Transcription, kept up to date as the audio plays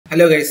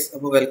Hello guys,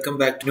 welcome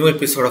back to new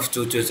episode of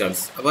Choo Choo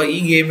Charles. Now,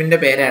 this game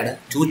is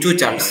Choo Choo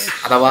Charles.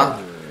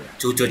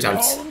 Choo Choo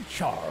Charles.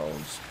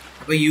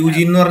 Now,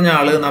 Eugene is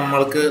our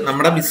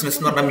business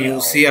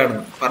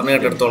museum. Now,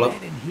 museum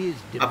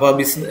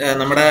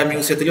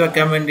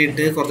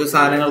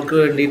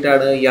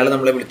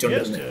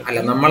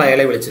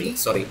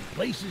sorry.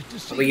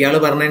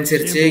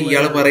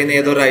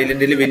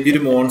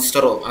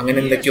 Monster.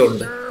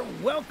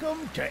 Welcome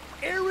to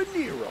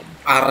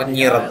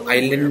Aranirum.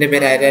 Island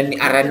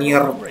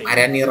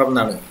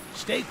Aranirum.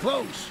 Stay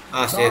close.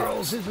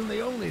 Charles isn't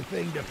the only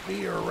thing to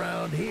fear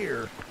around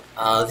here.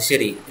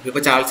 Sheri.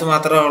 If Charles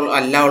Matra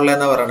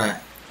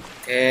Allah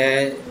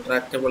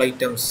interactable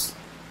items.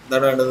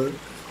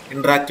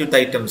 Interactive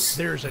items.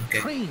 There's a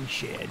train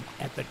shed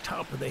at the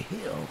top of the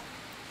hill.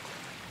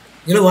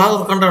 You know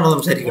what? One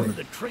of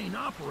the train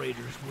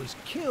operators was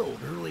killed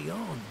early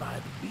on by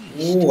the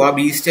beast. Oh, a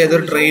beast is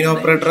a train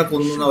operator.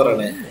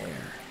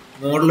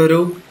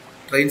 Model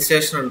train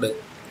station.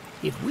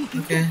 If we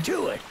can get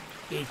to it,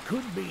 it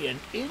could be an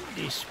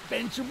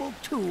indispensable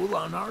tool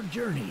on our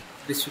journey.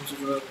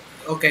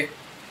 Okay.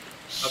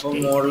 Now,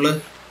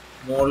 model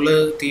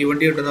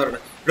T20.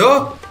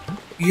 Do?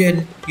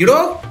 You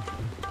do?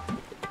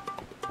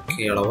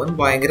 Kelavan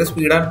buying a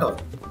speed and talk.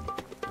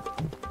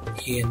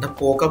 He and the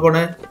poker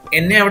bonnet,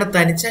 and never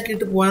tiny check it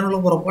to one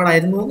of proper. I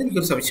don't know that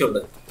you're some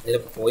shoulder. There's a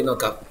point of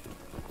cup.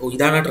 Oh,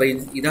 Idana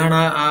train,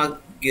 Idana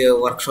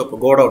workshop,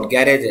 go out,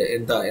 garage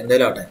in the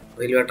lot,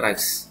 railway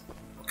tracks.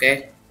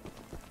 Okay?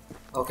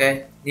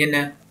 Okay?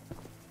 Nina?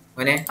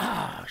 Money?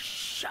 Ah,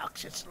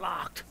 shucks, it's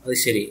locked.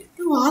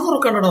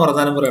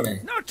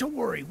 Not to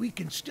worry, we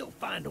can still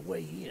find a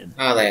way in.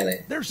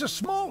 There's a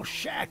small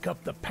shack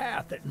up the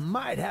path that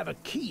might have a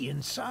key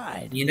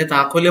inside.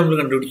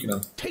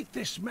 Take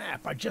this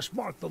map, I just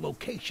marked the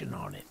location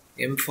on it.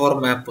 M4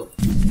 map.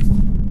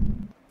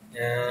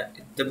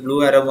 The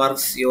blue arrow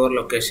marks your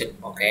location.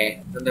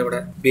 Okay.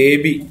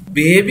 Baby.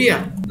 Baby?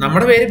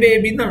 Namada very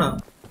baby nana.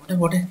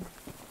 What?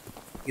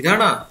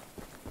 Idana.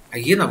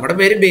 Again, Namada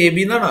very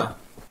baby nana.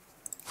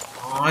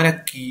 On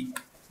a key.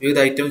 With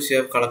the items you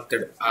have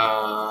collected.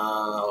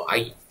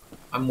 I'm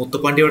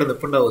Mutupandi or the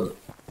Punda.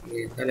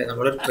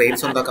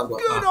 Trains on the camera.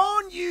 Good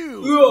on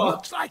you!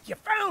 Looks like you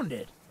found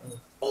it.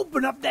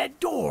 Open up that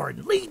door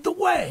and lead the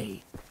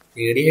way.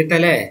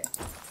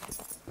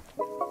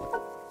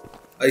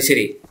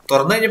 Sheri.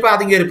 Torna in your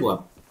pathing here.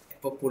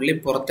 Pulling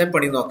Porte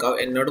Paninoka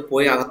and not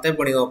Poi Agate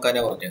Paninoka.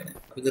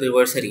 With the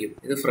reverse area.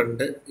 The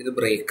front is the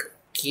brake.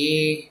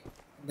 Key.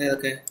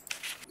 Okay.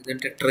 Then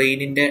a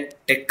train in the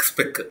tech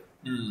spec.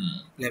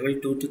 Level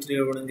 2 to 3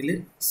 over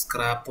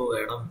scrap.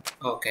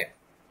 Okay.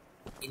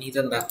 You need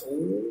that.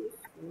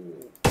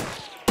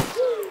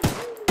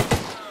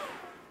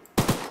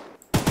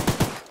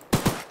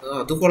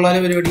 Oh, to call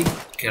everybody.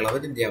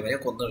 Kelavan in the Amaya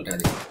Condal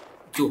Daddy.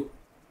 Two.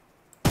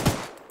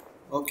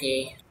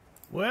 Okay.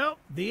 Well,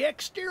 the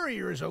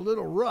exterior is a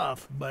little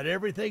rough, but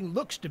everything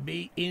looks to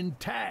be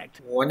intact.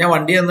 We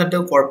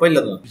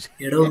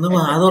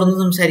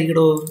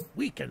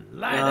can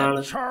light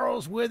up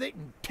Charles with it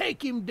and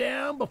take him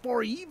down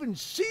before he even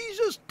sees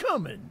us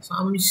coming.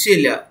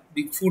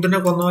 Bigfoot and a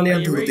Are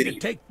you ready to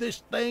take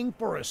this thing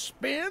for a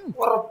spin?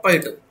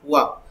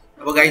 Wow.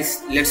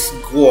 Guys, let's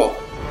go.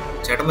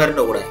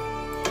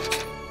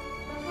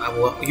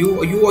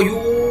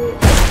 You.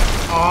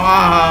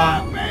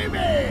 Ah,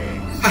 baby!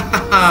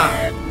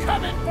 I'm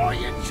coming for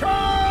you,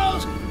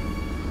 Charles!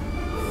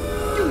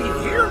 Do you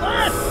hear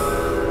that?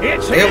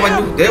 It's They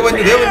want you.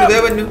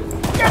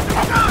 Get the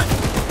gun!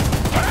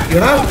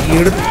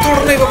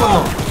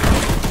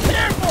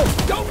 Careful!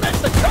 Don't let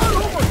the gun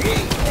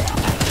overheat!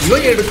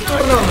 Get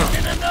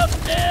enough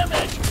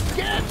damage!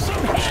 Get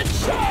some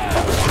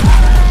headshots!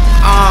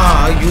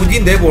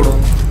 Eugene, they go.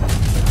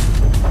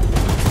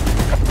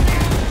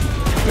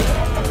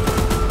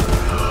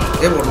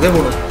 They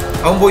go.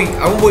 I'm boy,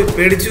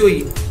 paid it.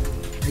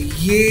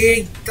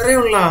 Yay,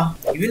 Trella.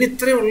 Even it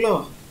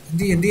Trella.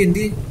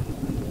 Indi.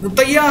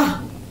 Mutaya.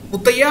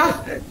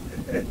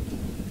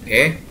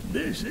 Eh?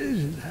 This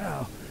isn't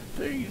how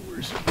things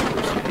were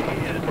supposed to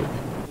end.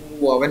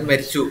 Woman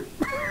met you.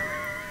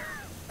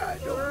 I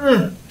don't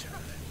have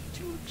time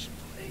to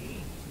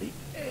explain the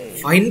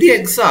egg. Find the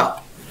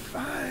exa.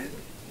 Find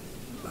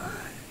my...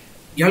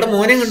 Yada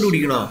morning and do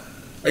you know?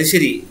 I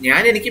said,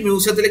 Yan and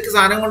Musa like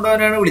Sana and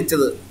Donna with each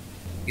other.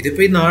 If you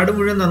pay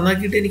Nadu and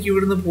Nanaki, take you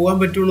in the poem,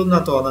 but you will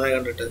not on I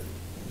understand.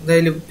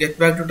 They get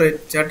back to the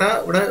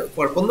chata,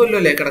 what Pondo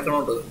like a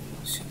account.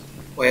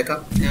 Wake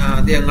up, the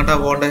Angata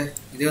Wanda,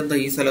 even the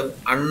Islam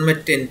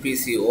unmet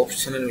NPC,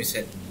 optional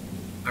mission.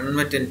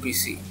 Unmet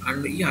NPC,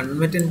 and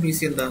unmet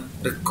NPC in the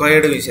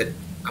required mission.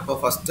 Upper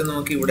first and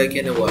Noki would I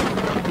can work.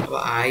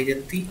 I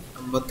didn't think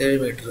about 30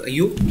 meters. Are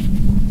you?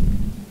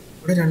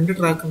 What a 100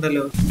 track on the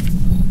low.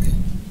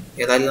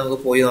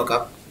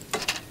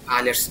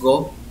 Let's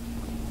go.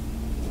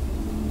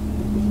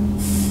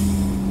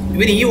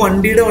 Even you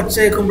one did what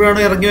say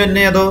Comprano again,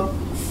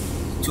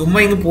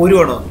 Chuma in the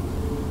Puru.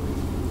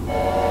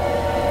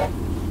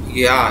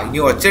 Yeah,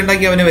 you watch and I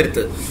give a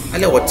verita.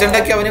 I watch and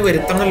I give a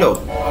veritano.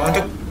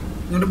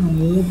 എന്നിട്ട്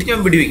മൂട്ടി ഞാൻ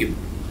വെടിവെക്കും.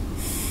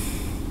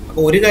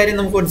 അപ്പോൾ ഒരു കാര്യം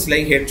നമുക്ക്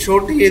മനസ്സിലായി, head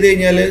shot ചെയ്ത്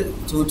കഴിഞ്ഞാൽ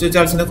ചൂച്ചോ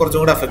ചാൾസിനെ കുറച്ചും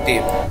കൂടെ അഫക്റ്റ്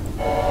ചെയ്യും.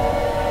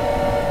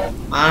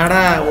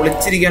 ആടാ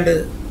ഒളിച്ചിരിക്കാണ്ട്.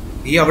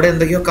 ഈ അവിടെ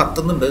എന്തൊക്കെയോ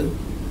കത്തുന്നുണ്ട്.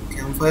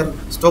 Camp fire.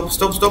 Stop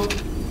stop stop.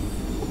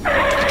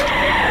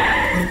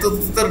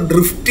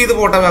 Drift ചെയ്ത്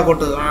പോട്ടെ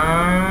ബാക്കോട്ട്.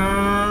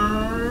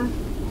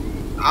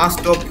 ആ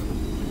സ്റ്റോപ്പ്.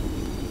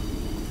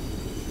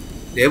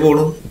 ദേ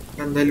പോണു.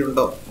 എന്തായാലും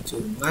ഉണ്ടോ?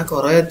 ചുമ്മാ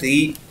കൊറേ തീ.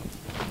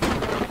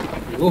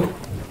 ഓ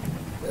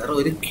വേറെ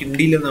ഒരു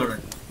കിണ്ടിയില്ലെന്നാണ്.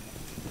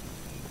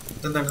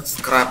 എന്താണ്?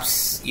 Scraps.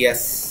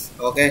 Yes.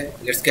 Okay,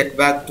 let's get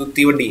back to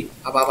തീവണ്ടി.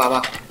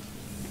 അപ്പാ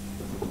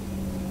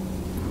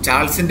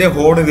ചാൾസിന്റെ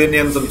ഹോൺ ഇത്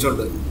തന്നെയാണ്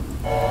ശ്രമിച്ചോണ്ട്.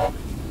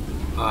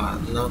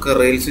 നമുക്ക്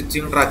റെയിൽ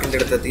സ്വിച്ചിങ് ട്രാക്കിന്റെ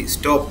അടുത്തെത്തി.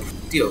 സ്റ്റോപ്പ്.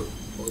 എത്തിയോ?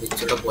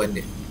 ഒരിച്ചുള്ള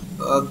പോയിന്റ്.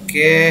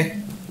 ഓക്കെ,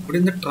 ഇവിടെ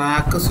നിന്ന്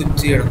ട്രാക്ക്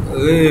സ്വിച്ച് ചെയ്യണം.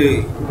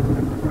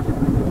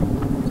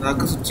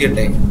 ട്രാക്ക് സ്വിച്ച്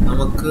ചെയ്യണ്ടേ?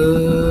 നമുക്ക്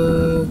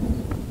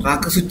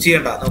ട്രാക്ക് സ്വിച്ച്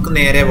ചെയ്യണ്ട, നമുക്ക്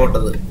നേരെ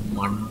പോട്ടത്.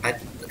 മണ്ടൻ.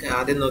 ഇതൊക്കെ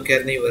ആദ്യം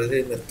നോക്കിയായിരുന്നു വെറുതെ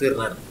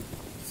നിർത്തിയിരുന്നാണ്.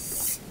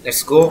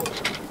 Let's go.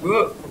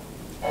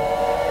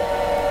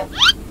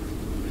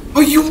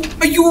 അയ്യോ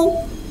അയ്യോ,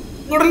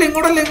 ഇങ്ങോട്ടല്ലേ.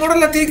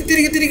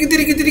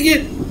 തിരികെ.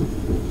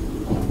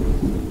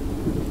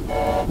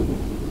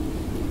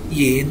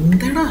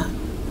 എന്താടാ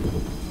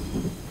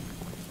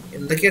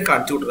എന്തൊക്കെയാ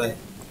കാണിച്ചു വിട്ടേ?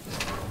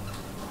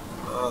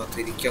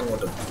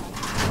 തിരിക്കങ്ങോട്ട്.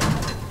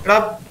 എടാ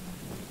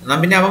എന്നാ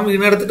പിന്നെ അവൻ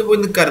വീണെടുത്തിട്ട് പോയി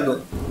നിൽക്കായിരുന്നു.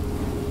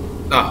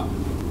 ആ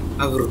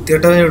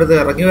വൃത്തിയായിട്ടവൻ എടുത്ത്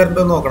ഇറങ്ങി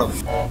വരണ്ടോന്ന് നോക്കണം.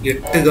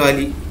 8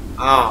 കാലി.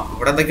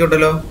 അവിടെ എന്തൊക്കെ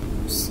ഉണ്ടല്ലോ.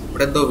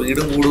 ഇവിടെ എന്തോ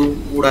വീടും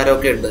കൂടാരോ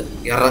ഒക്കെ ഉണ്ട്.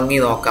 ഇറങ്ങി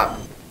നോക്കാം.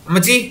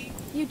 അമ്മച്ചി.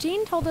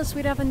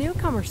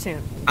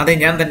 അതെ,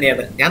 ഞാൻ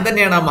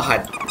തന്നെയാണ് ആ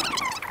മഹാൻ.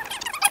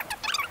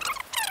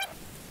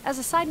 As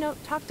a side note,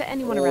 talk to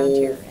anyone around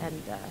here and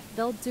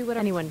they'll do what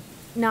anyone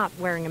not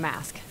wearing a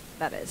mask,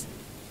 that is.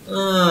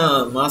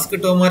 Mask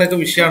ഇട്ടവന്മാരൊക്കെ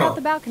വിഷയാണോ?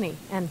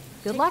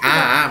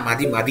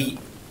 മതി.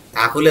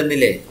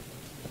 താക്കോലെന്നില്ലേ?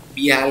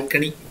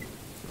 ബാൽക്കണി.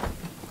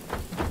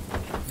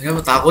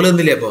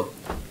 താക്കോലെന്നില്ലേ? അപ്പൊ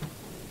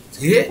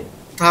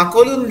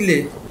താക്കോലൊന്നില്ലേ?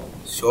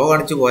 ഷോ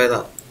കാണിച്ചു പോയതാ.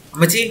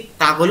 അമ്മച്ചി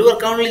താക്കോല്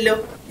വർക്കാവണില്ലല്ലോ.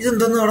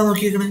 ഇതെന്തെന്ന് അവിടെ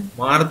നോക്കിയേക്കണേ?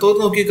 മാനത്തോട്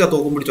നോക്കിയേക്കാ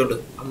തോക്കും പിടിച്ചോണ്ട്.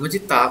 അമ്മച്ചി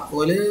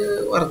താക്കോല്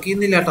വർക്ക്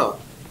ചെയ്യുന്നില്ല കേട്ടോ.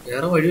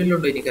 വേറെ വഴിവല്ലോ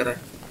ഉണ്ടോ എനിക്കറിയാൻ?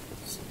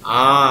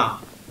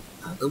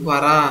 അത്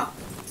പറ.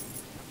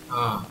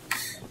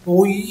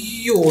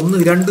 ഒയ്യോ, 1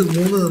 2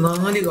 3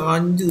 4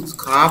 5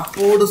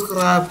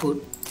 സ്ക്രാപ്പ്.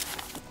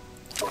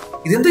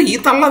 ഇതെന്താ ഈ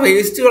തള്ള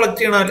വേസ്റ്റ് കളക്ട്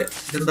ചെയ്യണല്ലേ?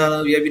 ഇതെന്താ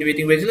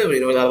വെയിറ്റിംഗ് പേജിൽ?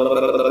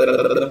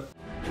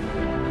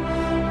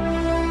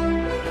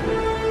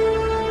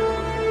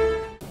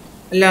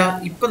 അല്ല,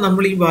 ഇപ്പൊ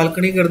നമ്മൾ ഈ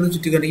ബാൽക്കണി കിടന്ന്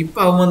ചുറ്റിക്കണേ. ഇപ്പൊ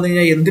അവൻ വന്നു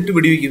കഴിഞ്ഞാൽ എന്തിട്ട്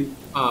വെടിവെക്കും?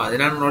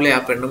 അതിനാണല്ലേ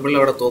ആ പെണ്ണുമ്പിള്ള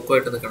അവിടെ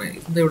തോക്കുമായിട്ട് നിൽക്കണേ.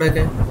 എന്താ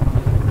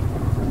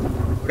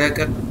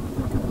ഇവിടെയൊക്കെ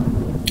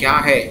ക്യാ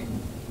ഹേ?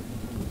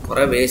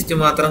 കുറെ വേസ്റ്റ്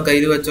മാത്രം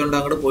കയ്യിൽ വെച്ചോണ്ട്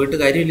അങ്ങോട്ട് പോയിട്ട്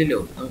കാര്യമില്ലല്ലോ.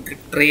 നമുക്ക്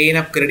ട്രെയിൻ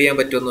അപ്ഗ്രേഡ് ചെയ്യാൻ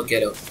പറ്റുമോ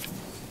നോക്കിയാലോ.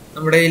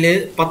 നമ്മുടെ കയ്യിൽ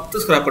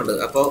 10 സ്ക്രാപ്പ് ഉണ്ട്.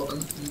 അപ്പോൾ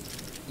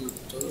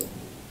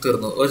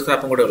തീർന്നു. ഒരു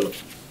സ്ക്രാപ്പും കൂടെ ഉള്ളു.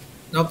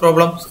 No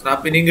problem.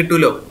 സ്ക്രാപ്പ് ഇനിയും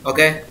കിട്ടൂലോ.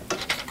 Okay,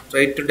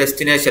 straight to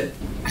destination.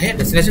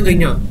 Destination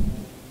കഴിഞ്ഞോ?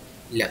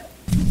 ഇല്ല,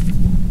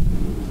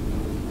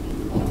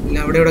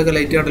 അവിടെ ഇവിടെയൊക്കെ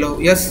ലൈറ്റ് കണ്ടല്ലോ.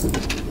 യെസ്,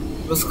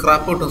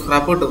 സ്ക്രാപ്പ്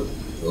കിട്ടും.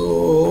 ഓ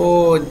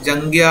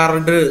ജങ്ക്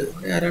യാർഡ്.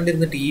 ആരാണ്ട്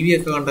ഇരുന്ന് TV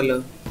ഒക്കെ കണ്ടല്ലോ.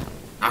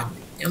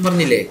 ഞാൻ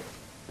പറഞ്ഞില്ലേ?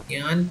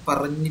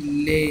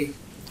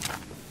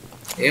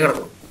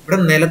 കിടക്കും. ഇവിടെ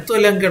നിലത്തും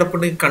എല്ലാം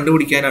കിടപ്പുണ്ടെങ്കിൽ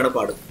കണ്ടുപിടിക്കാനാണ്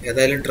പാട്.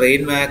 ഏതായാലും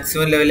ട്രെയിൻ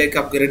മാക്സിമം ലെവലിലേക്ക്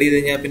അപ്ഗ്രേഡ് ചെയ്ത്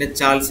കഴിഞ്ഞാൽ പിന്നെ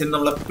ചാൾസിന്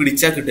നമ്മളെ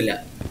പിടിച്ചാൽ കിട്ടില്ല.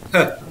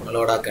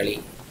 നമ്മളോടാ കളി.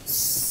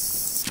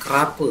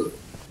 സ്ക്രാപ്പ്.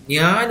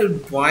 ഞാനൊരു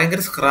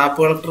ഭയങ്കര സ്ക്രാപ്പ്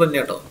കളക്ടർ തന്നെ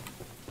കേട്ടോ.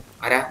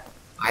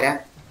 ആരാ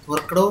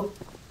തുറക്കടോ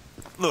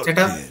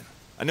ചേട്ടാ?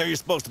 I know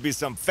you're supposed to be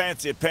some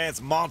fancy pants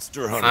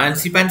monster hunter.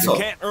 Fancy pants. You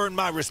can't earn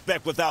my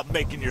respect without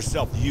making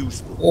yourself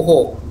useful.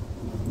 Oh.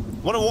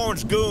 One of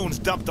Warren's goons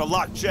dumped a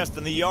locked chest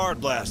in the yard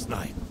last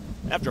night.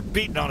 After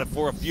beating on it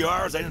for a few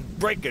hours, I didn't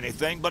break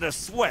anything but a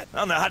sweat. I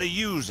don't know how to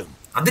use them.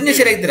 Adinne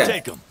ശരിയായിത്തരാ.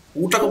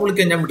 ഊട്ടൊക്കെ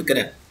പൊളിക്കാൻ ഞാൻ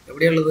മിടുക്കനാ.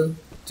 എവിടെയുള്ളത്?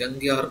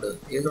 Junk yard.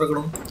 ഏത്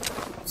കിടക്കണം?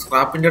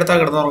 സ്ക്രാപ്പിന്റെ അടുത്താ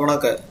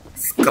കിടന്നുറങ്ങണൊക്കെ.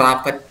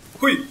 സ്ക്രാപ്പൻ.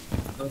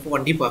 നമുക്ക്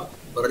വണ്ടി പോവാം.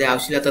 വെറുതെ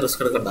ആവശ്യമില്ലാത്ത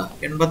റിസ്ക് എടുക്കണ്ട.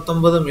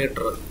 89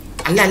 മീറ്റർ.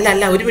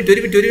 അല്ല, ഒരു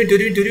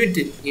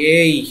മിനിറ്റ്.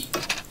 ഏയ്,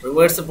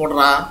 റിവേഴ്സ്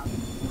പോടറാ.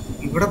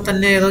 ഇവിടെ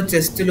തന്നെ ഏതോ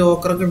ചെസ്റ്റ്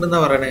ലോക്കറൊക്കെ ഉണ്ടെന്നാ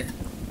പറയണേ.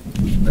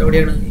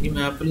 എവിടെയാണ്? ഈ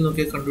മാപ്പിൽ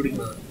നോക്കിയാൽ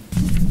കണ്ടുപിടിക്കുന്നത്.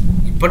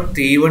 ഇപ്പൊ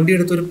തീവണ്ടി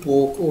എടുത്തൊരു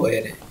പോക്ക്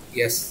പോയാനെ.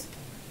 Yes,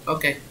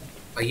 okay.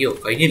 അയ്യോ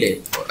കഴിഞ്ഞില്ലേ?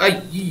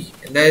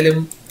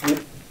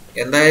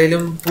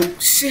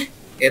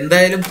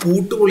 എന്തായാലും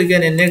പൂട്ട്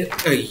പൊളിക്കാൻ എന്നെ.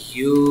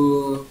 അയ്യോ,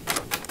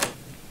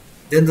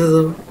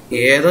 ഇതെന്തത്?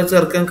 ഏതോ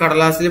ചെറുക്കൻ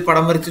കടലാസിൽ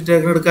പടം വരച്ചിട്ട്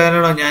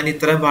എടുക്കാനാണോ ഞാൻ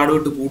ഇത്രയും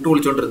പാടുവിട്ട് പൂട്ട്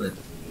പൊളിച്ചോണ്ടിരുന്നത്?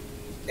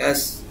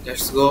 Yes,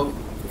 let's go.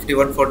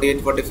 51 48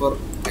 44.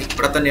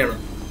 ഇവിടെ തന്നെയാണ്.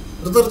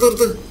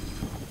 നിർത്ത്.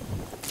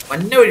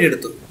 മഞ്ഞ വഴി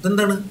എടുത്തു.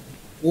 ഇതെന്താണ്?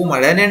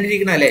 മഴ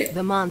തന്നെയാണ്ടിരിക്കണല്ലേ?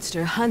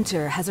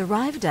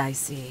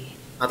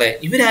 അതെ,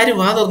 ഇവരാരും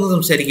വാ തുറന്ന്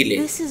സംസാരിക്കില്ലേ?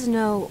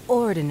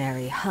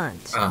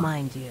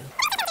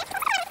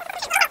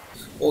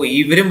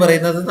 ഇവരും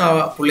പറയുന്നത്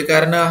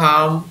പുള്ളിക്കാരന്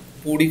ഹാം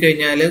കൂടി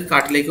കഴിഞ്ഞാല്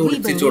കാട്ടിലേക്ക്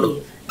വിളിച്ചോടും.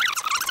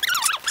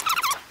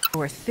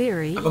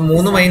 അപ്പൊ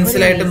 3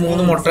 മൈൻസിലായിട്ട്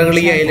 3 മുട്ടകൾ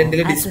ഈ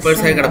ഐലൻഡിൽ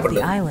ഡിസ്പേഴ്സ് ആയി കിടപ്പുണ്ട്.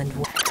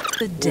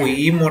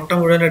 ഈ മുട്ട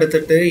മുഴുവൻ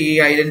എടുത്തിട്ട് ഈ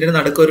ഐലൻഡിന്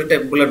നടുക്ക് ഒരു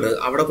ടെമ്പിൾ ഉണ്ട്,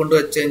 അവിടെ കൊണ്ട്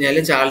വെച്ച് കഴിഞ്ഞാല്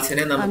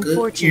ചാൾസിനെ നമുക്ക്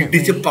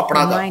ഇടിച്ച്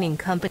പപ്പടാക്കാം.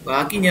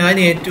 ബാക്കി ഞാൻ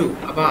ഏറ്റു.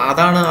 അപ്പൊ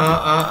അതാണ്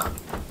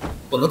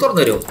ഒന്ന്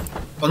തുറന്നു തരുമോ.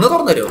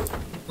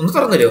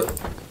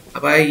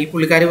 അപ്പൊ ഈ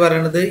പുള്ളിക്കാരി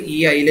പറയണത് ഈ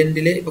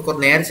ഐലൻഡില് ഇപ്പൊ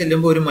നേരെ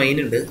ചെല്ലുമ്പോ ഒരു മൈൻ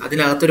ഉണ്ട്,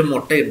 അതിനകത്തൊരു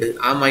മുട്ടയുണ്ട്.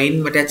 ആ മൈൻ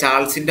മറ്റേ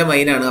ചാൾസിന്റെ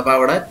മൈനാണ്. അപ്പൊ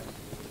അവിടെ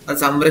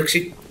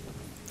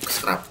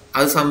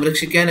അത്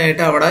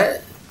സംരക്ഷിക്കാനായിട്ട് അവിടെ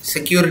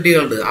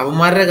സെക്യൂരിറ്റികളുണ്ട്.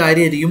 അവന്മാരുടെ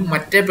കാര്യമായിരിക്കും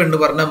മറ്റേ പെണ്ണ്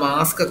പറഞ്ഞ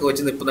മാസ്ക് ഒക്കെ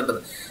വെച്ച്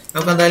നിൽക്കുന്നുണ്ടെന്ന്.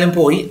 നമുക്ക് എന്തായാലും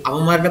പോയി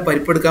അവന്മാരുടെ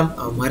പരിപ്പെടുക്കാം.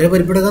 അവന്മാരെ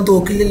പരിപ്പെടുക്കാൻ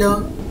തോക്കില്ലല്ലോ,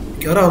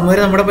 മിക്കവാറും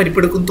അവന്മാരെ നമ്മുടെ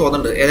പരിപ്പെടുക്കും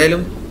തോന്നുന്നുണ്ട്.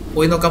 ഏതായാലും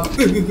പോയി നോക്കാം.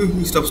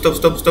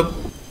 സ്റ്റോപ്പ്.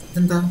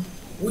 ഇതെന്താ?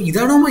 ഓ,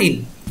 ഇതാണോ മൈൻ?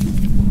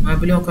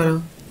 മാപ്പിൽ നോക്കാലോ.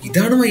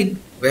 ഇതാണ് മൈൻ.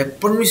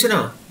 വെപ്പൺ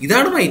മിഷനാ.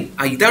 ഇതാണ്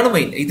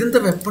മൈൻ. ഇതെന്താ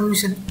വെപ്പൺ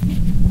മിഷൻ?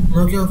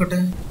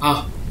 നോക്കട്ടെ.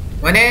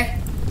 മോനെ,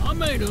 I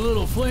made a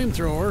little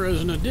flamethrower as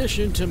an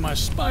addition to my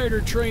spider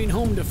train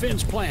home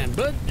defense plan,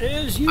 but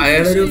as you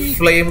can see,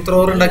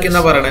 flamethrower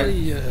ഉണ്ടാക്കിയെന്നാ പറയണേ.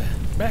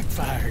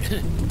 Backfired.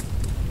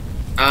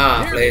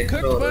 I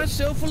cooked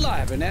myself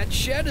alive in that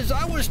shed as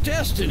I was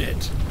testing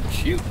it.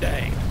 Shoot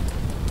dang.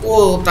 ഓ,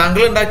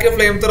 താങ്കൾ ഉണ്ടാക്കിയ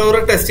ഫ്ലെയിംത്രോവർ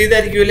test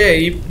ചെയ്തായിരിക്കുമല്ലേ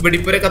ഈ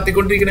വെടിപ്പുര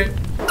കത്തിക്കൊണ്ടിരിക്കണേ?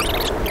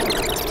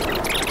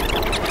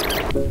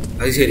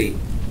 അത് ശരി,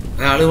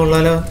 അയാള്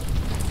കൊള്ളാലോ.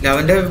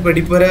 അവന്റെ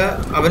വെടിപ്പുര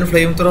അവൻ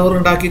ഫ്ലെയിംത്രോവർ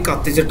ഉണ്ടാക്കി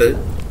കത്തിച്ചിട്ട്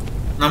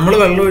നമ്മൾ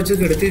വെള്ളം ഒഴിച്ച്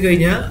കെടുത്തി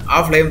കഴിഞ്ഞാൽ ആ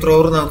ഫ്ലെയിം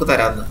ത്രോവർ നമുക്ക്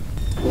തരാന്ന്.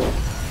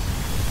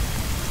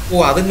 ഓ,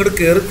 അതിങ്ങോട്ട്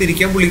കേറി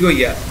തിരിക്കാൻ പുള്ളിക്ക്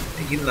വയ്യ.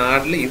 ഈ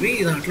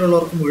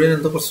നാട്ടിലുള്ളവർക്ക് മുഴുവൻ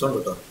എന്തോ പ്രശ്നം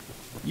കേട്ടോ.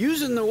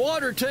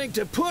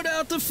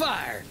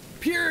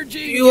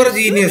 Your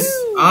genius.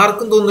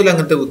 ആർക്കും തോന്നില്ല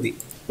അങ്ങനത്തെ ബുദ്ധി.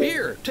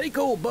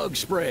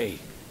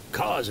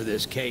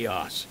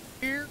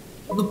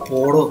 ഒന്ന്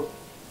പോടോ.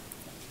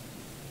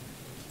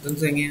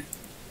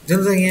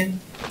 ഇതെന്താ?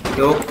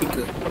 ലോക്ക്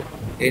പിക്ക്,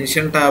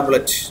 ഏൻഷ്യൻ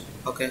ടാബ്ലറ്റ്.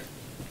 ഓക്കെ,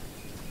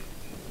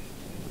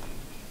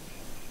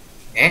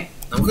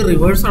 നമുക്ക്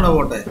റിവേഴ്സ് ആണോ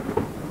പോണ്ടേ?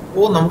 ഓ,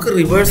 നമുക്ക്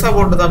റിവേഴ്സാ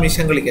പോണ്ടത് ആ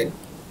മിഷൻ കളിക്കാൻ.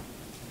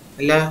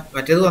 അല്ല,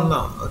 മറ്റേത് വന്നോ?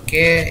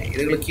 ഓക്കെ,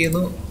 ഇത് ക്ലിക്ക്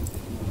ചെയ്യുന്നു.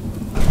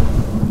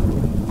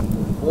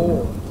 ഓ,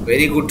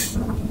 വെരി ഗുഡ്.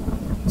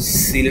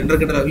 സിലിണ്ടർ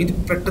കിട്ടല. ഇത്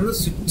പെട്ടെന്ന്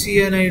സ്വിച്ച്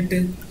ചെയ്യാനായിട്ട്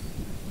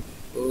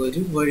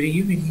ഒരു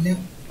വഴിയുമില്ല.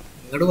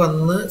 ഇങ്ങോട്ട്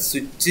വന്ന്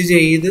സ്വിച്ച്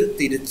ചെയ്ത്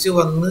തിരിച്ച്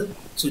വന്ന്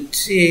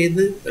സ്വിച്ച്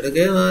ചെയ്ത്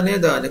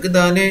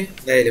താനെ.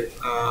 എന്തായാലും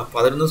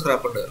 11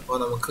 സ്ക്രാപ്പ് ഉണ്ട്. അപ്പോൾ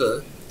നമുക്ക്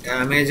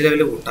ഡാമേജ്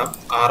ലെവൽ കൂട്ടാം,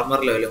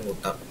 ആർമർ ലെവലും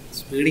കൂട്ടാം.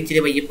 സ്പീഡ് ഇച്ചിരി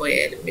വയ്യ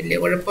പോയാലും വലിയ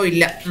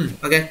കുഴപ്പമില്ല.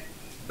 Okay,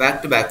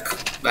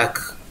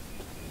 back.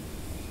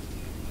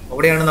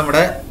 അവിടെയാണ്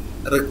നമ്മുടെ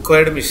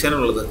റിക്വയർഡ് മിഷൻ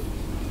ഉള്ളത്.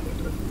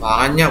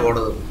 പാഞ്ഞാ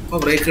പോണത്. അപ്പൊ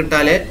ബ്രേക്ക്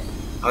ഇട്ടാലേ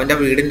അവന്റെ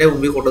വീടിന്റെ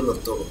മുമ്പിൽ കൊണ്ട്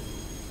നിർത്തുള്ളൂ.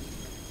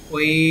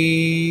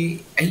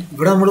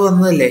 ഇവിടെ നമ്മൾ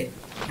വന്നതല്ലേ?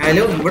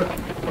 ഹലോ, ഇവിടെ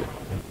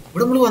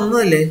നമ്മൾ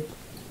വന്നതല്ലേ?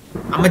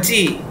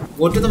 അമ്മച്ചി,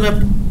 go to the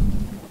map.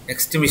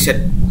 Next mission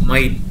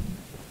mine.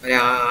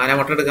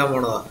 ആനമുട്ട എടുക്കാൻ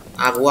പോണതാ.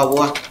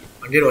 പോവാ.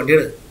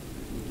 വണ്ടിയിട്.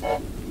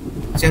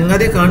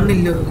 ചങ്ങാതെ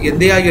കാണുന്നില്ലോ.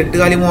 എന്തേ 8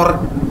 കാലി മോറൻ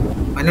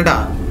അന്നടാ.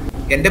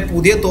 എന്റെ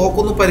പുതിയ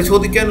തോക്കൊന്ന്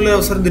പരിശോധിക്കാനുള്ള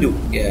അവസരം തരൂ.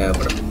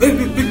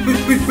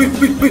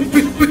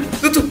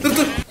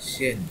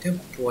 എന്റെ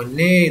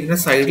പൊന്നെ, ഇതിനെ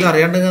സൈഡിൽ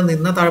അറിയാണ്ട്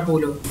നിന്ന താഴെ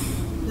പോലോ.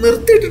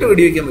 നിർത്തിയിട്ടിട്ട്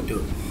വെടിവെക്കാൻ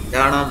പറ്റുമോ?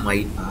 ഇതാണ്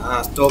മൈൻ.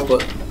 സ്റ്റോപ്പ്.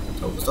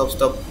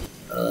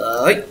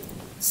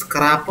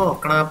 സ്ക്രാപ്പോ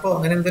കണാപ്പോ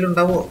അങ്ങനെ എന്തെങ്കിലും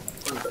ഉണ്ടാവോ?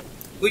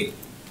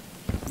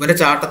 ഇവന്റെ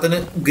ചാട്ടത്തിന്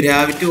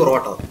ഗ്രാവിറ്റി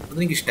കുറവാട്ടോ.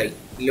 അതെനിക്ക് ഇഷ്ടമായി.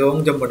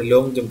 Long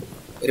jump.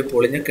 ഒരു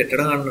പൊളിഞ്ഞ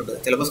കെട്ടിടം കാണുന്നുണ്ട്.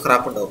 ചിലപ്പോൾ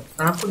സ്ക്രാപ്പ്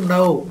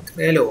ഉണ്ടാവും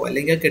അറിയാലോ.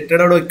 അല്ലെങ്കിൽ ആ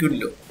കെട്ടിടം അവിടെ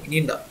വയ്ക്കൂല്ലോ, ഇനി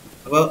ഉണ്ടാവും.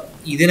 അപ്പൊ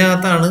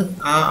ഇതിനകത്താണ്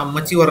ആ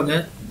അമ്മച്ചി പറഞ്ഞ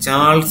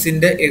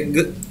ചാൾസിന്റെ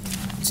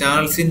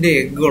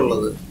എഗ്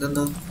ഉള്ളത്.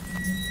 ഇതെന്താ?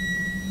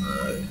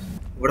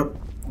 ഇവിടെ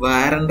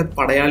വാരന്റെ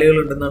പടയാളികൾ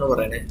ഉണ്ടെന്നാണ്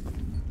പറയണേ.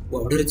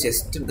 അവിടെ ഒരു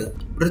ചെസ്റ്റ്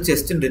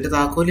ഉണ്ട്. എന്റെ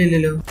താക്കോല്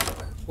ഇല്ലല്ലോ.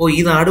 ഓ, ഈ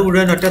നാട്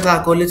മുഴുവൻ ഒറ്റ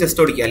താക്കോലില്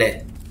ചെസ്റ്റ് ഓടിക്കാം അല്ലേ?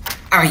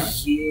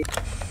 അയ്യേ,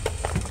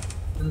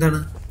 എന്താണ്?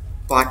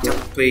 പാറ്റ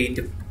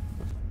പെയിന്റ്.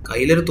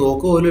 കയ്യിലൊരു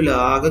തോക്ക് പോലും ഇല്ല.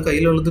 ആകെ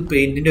കയ്യിലുള്ളത്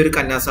പെയിന്റിന്റെ ഒരു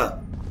കന്നാസ.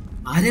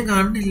 ആരും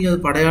കാണുന്നില്ല.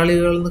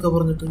 പടയാളികൾ എന്നൊക്കെ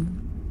പറഞ്ഞിട്ട്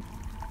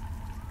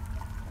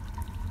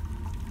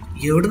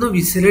എവിടുന്ന്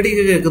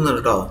വിസിലടിയൊക്കെ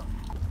കേൾക്കുന്നുണ്ട് കേട്ടോ.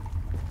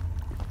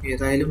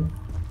 ഏതായാലും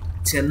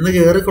ചെന്ന്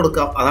കേറി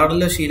കൊടുക്കാം,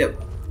 അതാണല്ലോ ശീലം.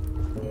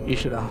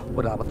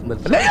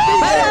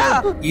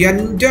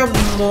 എന്റെ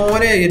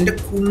മോനെ, എന്റെ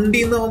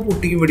കുണ്ടിന്ന് അവൻ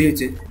പൊട്ടിക്കും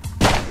വെടിവെച്ച്.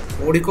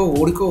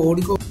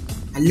 ഓടിക്കോ.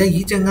 അല്ല, ഈ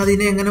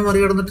ചങ്ങാതിനെ എങ്ങനെ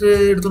മറികടന്നിട്ട്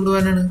എടുത്തോണ്ട്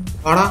പോകാനാണ്?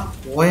 വാടാ,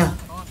 പോയാ.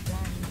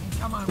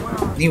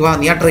 നീ വാ,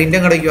 നീ ആ ട്രെയിനിന്റെ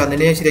കടയ്ക്ക് വാ,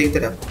 നിന്നെ ഞാൻ ശരിയാക്കി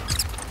തരാം.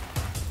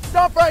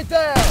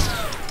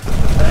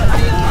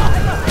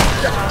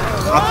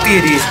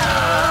 കത്തിയരി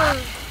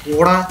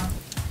ഓടാ.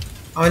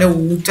 അവനെ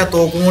ഊച്ച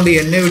തോക്കും കൊണ്ട്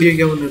എന്നെ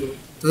വെടിവെക്കാൻ വന്നത്.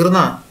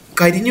 തീർന്നാ?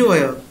 കരിഞ്ഞു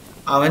പോയോ?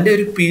 അവന്റെ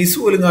ഒരു പീസ്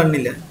പോലും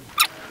കാണുന്നില്ല.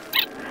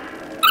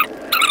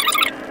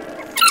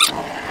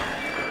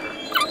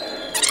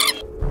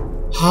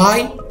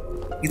 ഹായ്,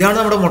 ഇതാണ്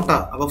നമ്മുടെ മുട്ട.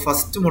 അപ്പൊ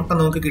ഫസ്റ്റ് മുട്ട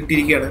നമുക്ക്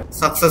കിട്ടിയിരിക്കുകയാണ്.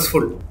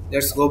 സക്സസ്ഫുൾ.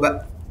 Let's go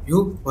back.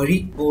 വഴി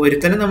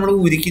ഒരുത്തനെ നമ്മൾ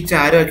ഉരുക്കി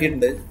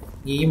ചാരമാക്കിയിട്ടുണ്ട്.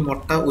 ഈ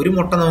ഒരു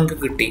മുട്ട നമുക്ക്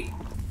കിട്ടി.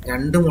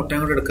 2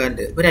 മുട്ടയും കൂടെ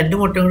എടുക്കാനുണ്ട്. ഇപ്പൊ 2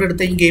 മുട്ടയും കൂടെ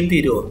എടുത്താൽ ഈ ഗെയിം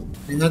തീരുമോ?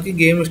 നിങ്ങൾക്ക്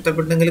ഗെയിം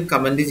ഇഷ്ടപ്പെട്ടെങ്കിൽ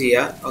കമന്റ്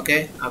ചെയ്യുക. ഓക്കെ,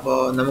 അപ്പോൾ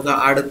നമുക്ക്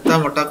അടുത്ത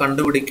മുട്ട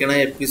കണ്ടുപിടിക്കണ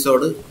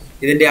എപ്പിസോഡ്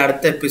ഇതിന്റെ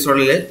അടുത്ത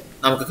എപ്പിസോഡിൽ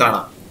നമുക്ക്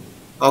കാണാം.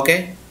 Okay,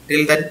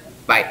 till then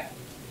bye.